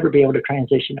 I'll never be able to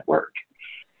transition at work.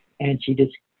 And she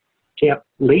just kept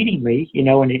leading me,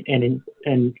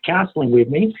 and counseling with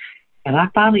me. And I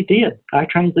finally did. I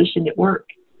transitioned at work,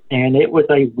 and it was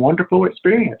a wonderful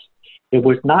experience. It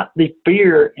was not the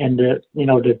fear and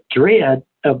the dread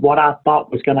of what I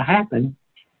thought was going to happen.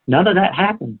 None of that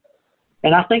happened.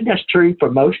 And I think that's true for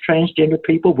most transgender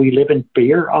people. We live in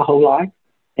fear our whole life,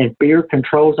 and fear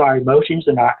controls our emotions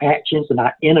and our actions and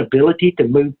our inability to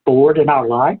move forward in our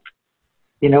life.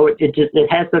 It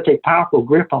has such a powerful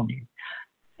grip on you.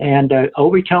 And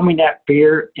overcoming that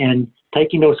fear and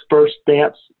taking those first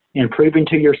steps and proving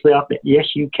to yourself that,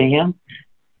 yes, you can,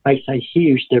 makes a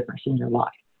huge difference in your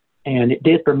life. And it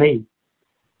did for me.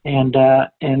 And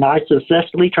I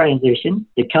successfully transitioned.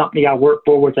 The company I worked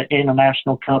for was an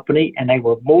international company, and they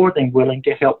were more than willing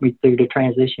to help me through the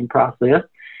transition process.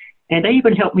 And they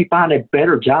even helped me find a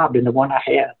better job than the one I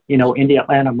had, in the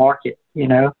Atlanta market,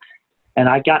 And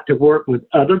I got to work with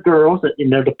other girls.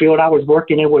 The field I was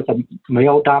working in was a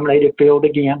male-dominated field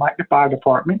again, like the fire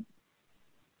department.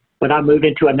 But I moved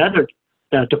into another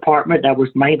department that was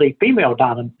mainly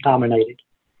female-dominated.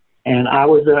 And I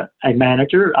was a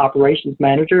manager, operations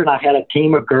manager, and I had a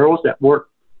team of girls that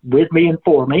worked with me and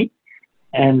for me.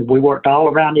 And we worked all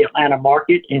around the Atlanta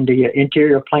market in the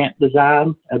interior plant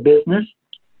design business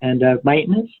and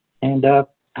maintenance. And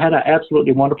had an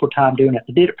absolutely wonderful time doing it.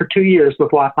 I did it for 2 years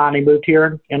before I finally moved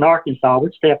here in Arkansas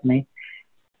with Stephanie.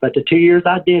 But the 2 years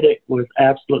I did it was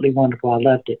absolutely wonderful. I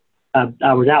loved it.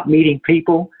 I was out meeting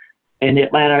people in the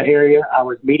Atlanta area. I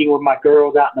was meeting with my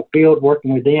girls out in the field,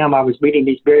 working with them. I was meeting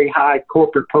these very high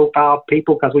corporate profile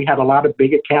people because we had a lot of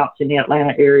big accounts in the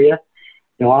Atlanta area,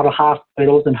 a lot of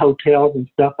hospitals and hotels and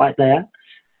stuff like that.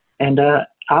 And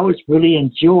I was really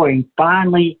enjoying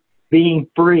finally being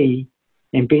free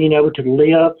and being able to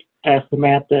live as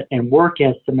Samantha and work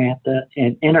as Samantha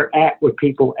and interact with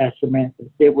people as Samantha.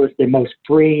 It was the most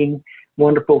freeing,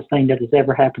 wonderful thing that has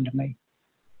ever happened to me.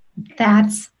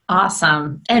 That's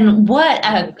awesome. And what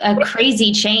a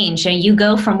crazy change. You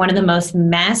go from one of the most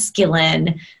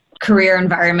masculine career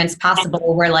environments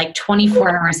possible where like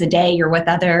 24 hours a day you're with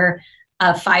other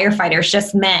firefighters,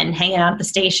 just men hanging out at the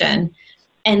station.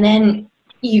 And then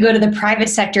you go to the private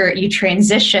sector, you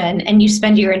transition, and you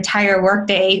spend your entire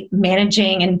workday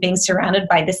managing and being surrounded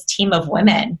by this team of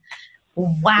women.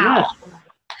 Wow.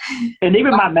 Yeah. And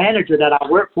even my manager that I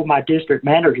worked for, my district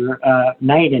manager,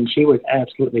 Nathan, she was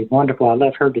absolutely wonderful. I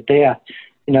love her to death.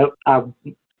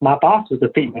 my boss was a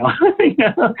female, you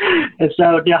know, and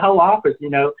so the whole office, you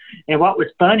know, and what was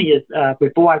funny is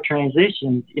before I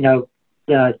transitioned, you know,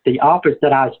 the office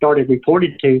that I started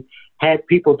reporting to had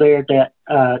people there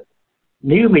that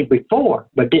knew me before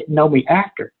but didn't know me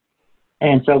after.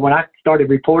 And so when I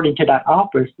started reporting to that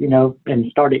office, you know, and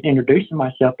started introducing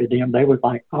myself to them, they was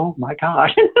like, "Oh my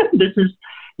gosh, this is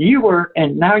you were,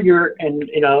 and now you're," and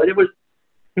you know, it was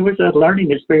a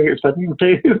learning experience for them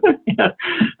too,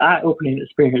 eye-opening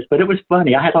experience. But it was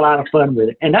funny. I had a lot of fun with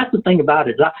it, and that's the thing about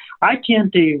it. I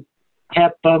tend to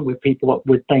have fun with people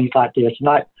with things like this.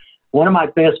 Like one of my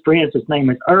best friends, his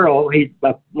name is Earl. He's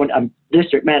a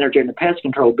district manager in the pest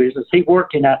control business. He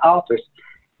worked in that office.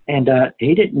 And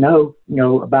he didn't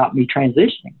know about me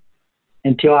transitioning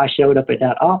until I showed up at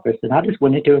that office. And I just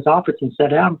went into his office and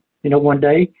sat down, you know, one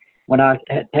day when I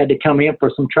had to come in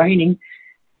for some training.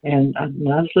 And I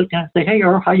just looked down and said, "Hey,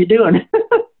 Earl, how you doing?"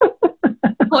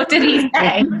 What did he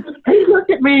say? He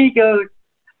looked at me, he goes,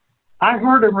 "I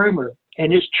heard a rumor,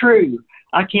 and it's true.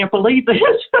 I can't believe this."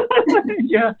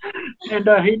 Yeah. And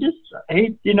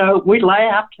he, you know, we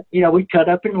laughed, you know, we cut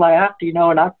up and laughed, you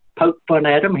know, and I poked fun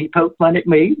at him. He poked fun at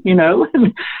me, you know,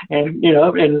 and you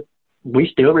know, and we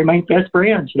still remain best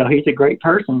friends. You know, he's a great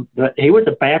person, but he was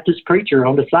a Baptist preacher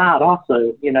on the side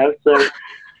also, you know, so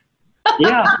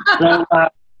yeah.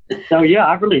 So yeah,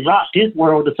 I really rocked his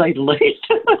world, to say the least.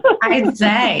 I'd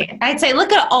say,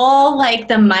 look at all like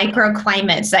the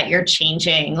microclimates that you're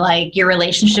changing, like your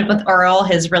relationship with Earl,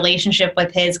 his relationship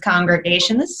with his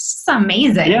congregation. This is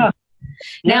amazing. Yeah.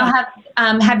 Now,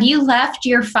 have you left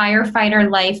your firefighter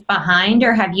life behind,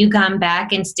 or have you gone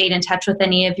back and stayed in touch with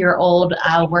any of your old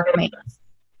workmates?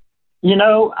 You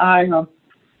know, I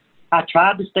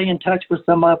tried to stay in touch with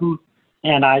some of them,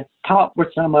 and I talked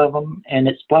with some of them and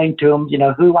explained to them, you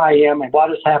know, who I am and what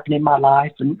has happened in my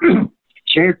life, and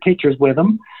shared pictures with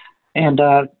them. And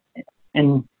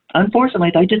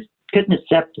unfortunately, they just couldn't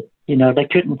accept it. You know, they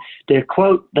couldn't. The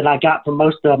quote that I got from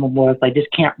most of them was, they just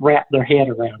can't wrap their head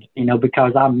around it, you know,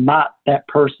 because I'm not that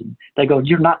person. They go,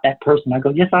 "You're not that person." I go,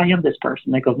 "Yes, I am this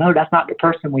person." They go, "No, that's not the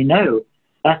person we know.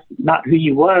 That's not who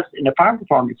you was in the fire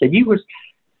department." So you was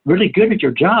really good at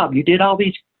your job. You did all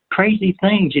these crazy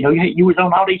things, you know, you was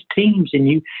on all these teams, and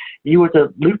you was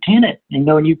a lieutenant, you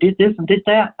know, and you did this and did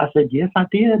that. I said, "Yes, I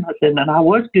did." I said, "And I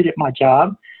was good at my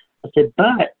job." I said,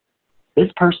 "But this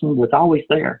person was always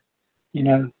there, you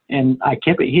know, and I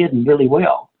kept it hidden really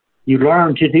well." You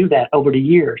learn to do that over the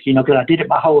years, you know, because I did it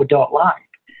my whole adult life.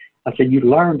 I said, "You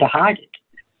learn to hide it."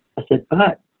 I said,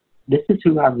 "But this is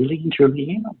who I really and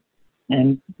truly am."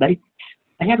 And they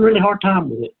had a really hard time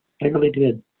with it. They really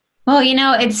did. Well, you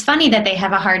know, it's funny that they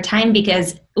have a hard time,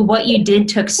 because what you did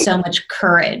took so much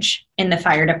courage in the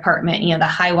fire department, you know, the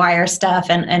high wire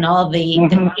stuff and all of the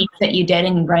things that you did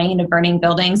in running into burning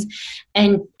buildings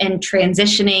and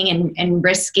transitioning and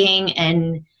risking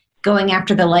and going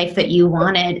after the life that you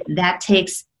wanted. That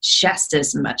takes just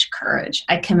as much courage.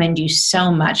 I commend you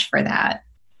so much for that.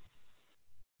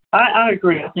 I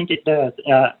agree. I think it does.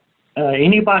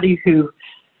 Anybody who,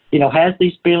 you know, has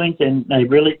these feelings and they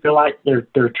really feel like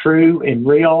they're true and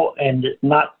real, and it's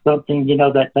not something, you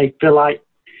know, that they feel like,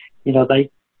 you know,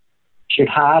 they should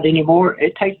hide anymore.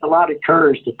 It takes a lot of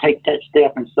courage to take that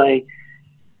step and say,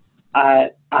 I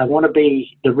want to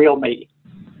be the real me.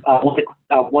 I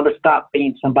want to stop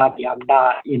being somebody I'm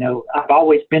not. You know, I've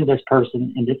always been this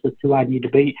person, and this is who I need to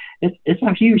be. It's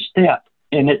a huge step,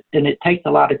 and it takes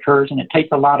a lot of courage, and it takes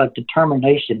a lot of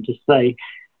determination to say,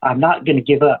 I'm not going to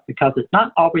give up, because it's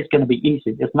not always going to be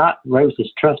easy. It's not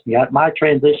roses, trust me. My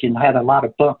transition had a lot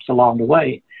of bumps along the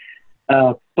way.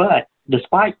 But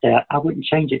despite that, I wouldn't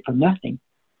change it for nothing.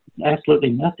 Absolutely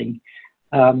nothing.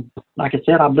 Like I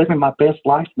said, I'm living my best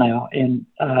life now. And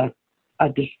I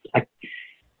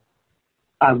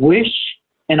wish,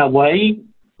 in a way,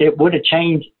 it would have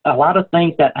changed a lot of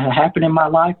things that had happened in my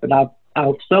life. And I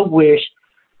so wish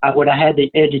I would have had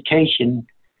the education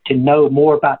to know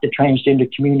more about the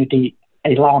transgender community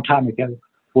a long time ago,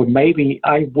 where maybe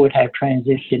I would have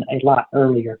transitioned a lot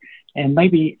earlier and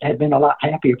maybe have been a lot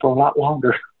happier for a lot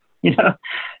longer, you know,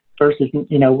 versus,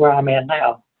 you know, where I'm at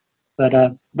now. But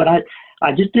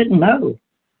I just didn't know.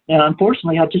 And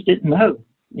unfortunately, I just didn't know.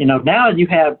 You know, now you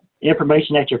have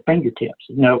information at your fingertips,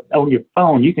 you know, on your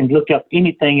phone. You can look up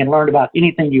anything and learn about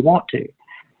anything you want to.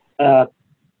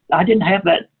 I didn't have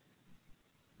that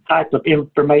type of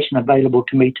information available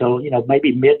to me till, you know,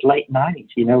 maybe mid-late 90s,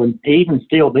 you know, and even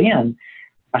still then,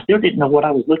 I still didn't know what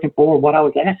I was looking for, what I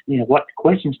was asking, you know, what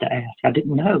questions to ask. I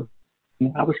didn't know. You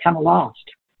know, I was kind of lost.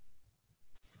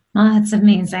 Oh, that's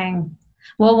amazing.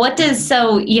 Well,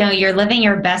 you know, you're living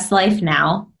your best life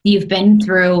now. You've been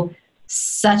through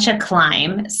such a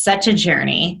climb, such a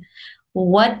journey.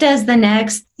 What does the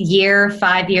next year,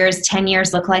 5 years, 10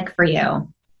 years look like for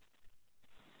you?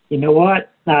 You know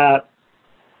what?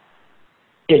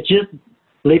 It's just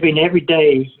living every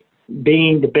day,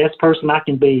 being the best person I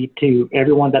can be to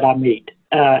everyone that I meet.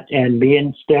 And me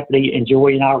and Stephanie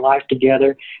enjoying our life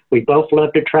together. We both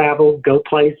love to travel, go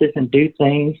places and do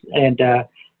things. And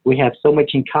we have so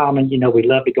much in common. You know, we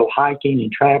love to go hiking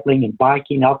and traveling and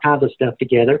biking, all kinds of stuff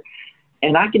together.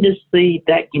 And I can just see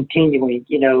that continuing,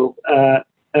 you know,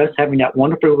 us having that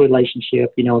wonderful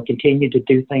relationship, you know, and continue to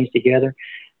do things together.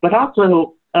 But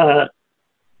also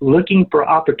looking for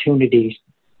opportunities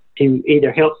to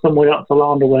either help someone else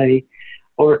along the way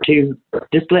or to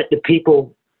just let the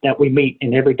people that we meet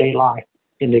in everyday life,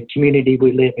 in the community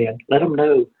we live in, let them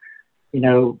know, you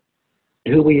know,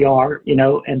 who we are, you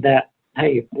know, and that,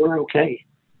 hey, we're okay.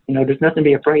 You know, there's nothing to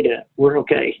be afraid of. We're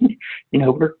okay. You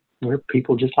know, we're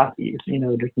people just like you. You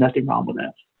know, there's nothing wrong with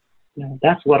us. You know,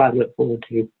 that's what I look forward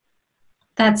to.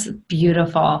 That's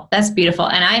beautiful. That's beautiful.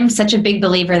 And I'm such a big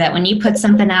believer that when you put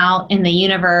something out in the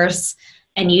universe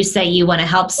and you say you want to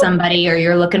help somebody or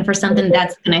you're looking for something,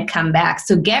 that's going to come back.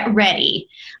 So get ready.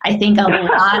 I think a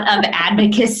lot of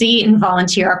advocacy and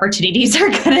volunteer opportunities are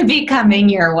going to be coming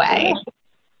your way.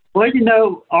 Well, you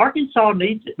know, Arkansas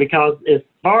needs it because as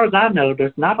far as I know,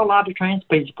 there's not a lot of trans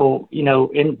people, you know,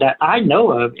 in that I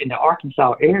know of in the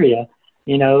Arkansas area,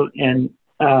 you know, and,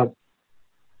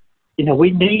 you know,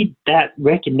 we need that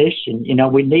recognition. You know,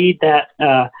 we need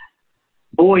that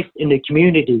voice in the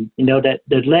community, you know, that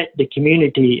let the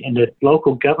community and the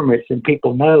local governments and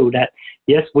people know that,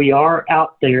 yes, we are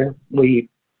out there. We,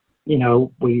 you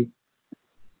know,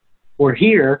 we're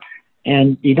here,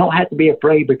 and you don't have to be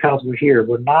afraid because we're here.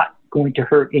 We're not going to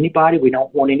hurt anybody. We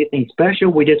don't want anything special.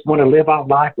 We just want to live our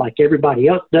life like everybody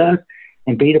else does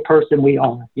and be the person we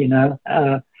are, you know.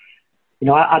 You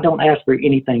know, I don't ask for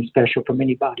anything special from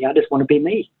anybody. I just want to be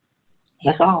me.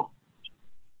 That's all.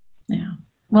 Yeah.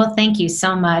 Well, thank you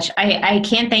so much. I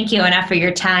can't thank you enough for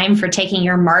your time, for taking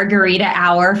your margarita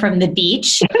hour from the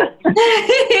beach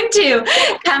to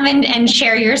come and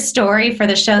share your story for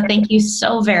the show. Thank you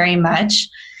so very much.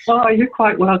 Oh, you're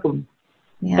quite welcome.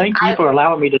 Yeah. Thank you for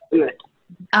allowing me to do it.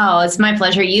 Oh, it's my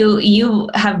pleasure. You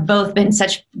have both been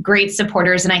such great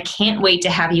supporters, and I can't wait to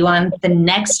have you on the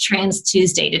next Trans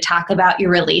Tuesday to talk about your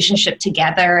relationship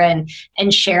together and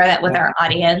share that with our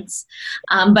audience.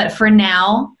 But for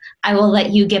now, I will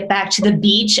let you get back to the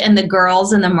beach and the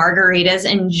girls and the margaritas.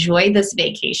 Enjoy this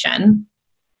vacation.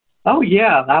 Oh,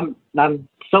 yeah. I'm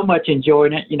so much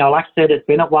enjoying it. You know, like I said, it's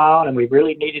been a while and we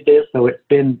really needed this. So it's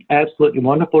been absolutely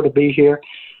wonderful to be here.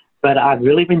 But I've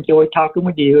really enjoyed talking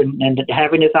with you and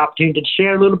having this opportunity to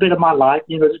share a little bit of my life.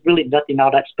 You know, there's really nothing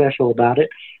all that special about it,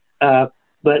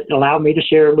 but allow me to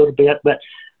share a little bit. But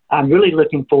I'm really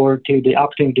looking forward to the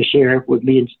opportunity to share with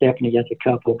me and Stephanie as a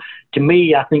couple. To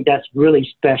me, I think that's really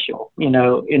special, you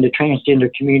know, in the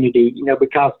transgender community, you know,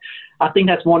 because I think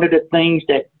that's one of the things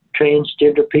that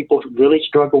transgender people really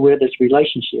struggle with is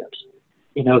relationships.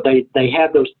 You know, they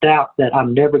have those doubts that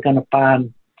I'm never going to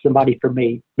find somebody for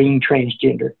me being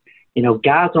transgender. You know,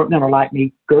 guys aren't going to like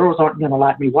me. Girls aren't going to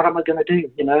like me. What am I going to do?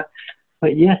 You know,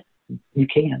 but yes, you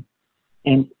can.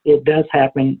 And it does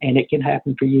happen, and it can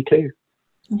happen for you too.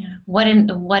 Yeah. What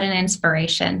an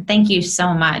inspiration. Thank you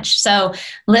so much. So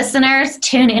listeners,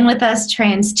 tune in with us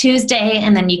Trans Tuesday,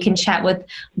 and then you can chat with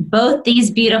both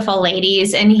these beautiful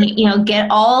ladies and, you know,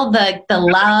 get all the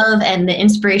love and the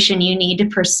inspiration you need to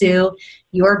pursue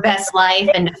your best life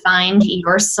and to find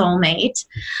your soulmate.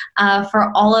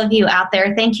 For all of you out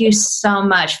there, thank you so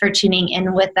much for tuning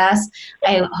in with us.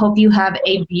 I hope you have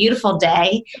a beautiful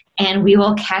day, and we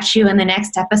will catch you in the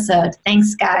next episode.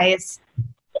 Thanks, guys.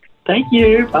 Thank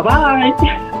you. Bye-bye.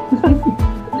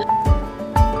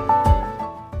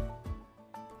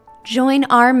 Join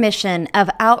our mission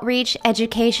of outreach,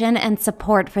 education, and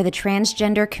support for the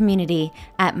transgender community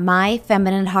at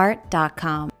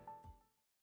myfeminineheart.com.